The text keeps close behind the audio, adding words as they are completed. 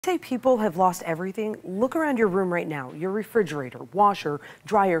Say people have lost everything. Look around your room right now. Your refrigerator, washer,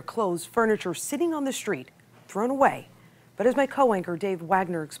 dryer, clothes, furniture sitting on the street, thrown away. But as my co-anchor Dave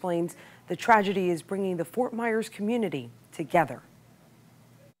Wagner explains, the tragedy is bringing the Fort Myers community together.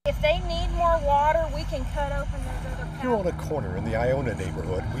 If they need more water, we can cut open those other Here on a corner in the Iona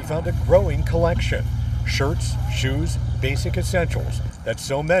neighborhood, we found a growing collection. Shirts, shoes, basic essentials that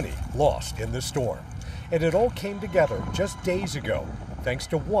so many lost in the storm. And it all came together just days ago, thanks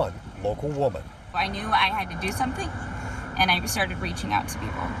to one local woman. I knew I had to do something, and I started reaching out to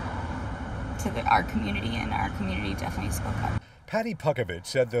people, to our community, and our community definitely spoke up. Patty Pukovich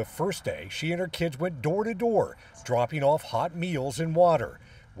said the first day she and her kids went door to door, dropping off hot meals and water.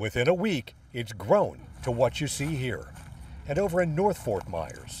 Within a week, it's grown to what you see here. And over in North Fort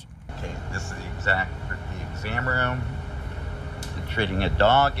Myers. Okay, this is the exam room. They're treating a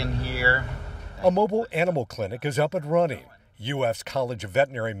dog in here. A mobile animal clinic is up and running. UF's College of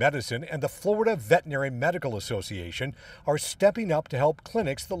Veterinary Medicine and the Florida Veterinary Medical Association are stepping up to help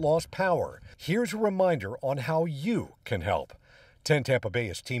clinics that lost power. Here's a reminder on how you can help. 10 Tampa Bay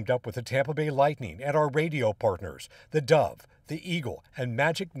has teamed up with the Tampa Bay Lightning and our radio partners, the Dove, the Eagle, and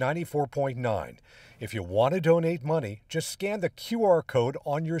Magic 94.9. If you want to donate money, just scan the QR code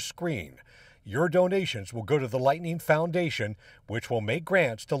on your screen. Your donations will go to the Lightning Foundation, which will make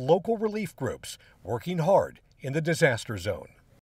grants to local relief groups working hard in the disaster zone.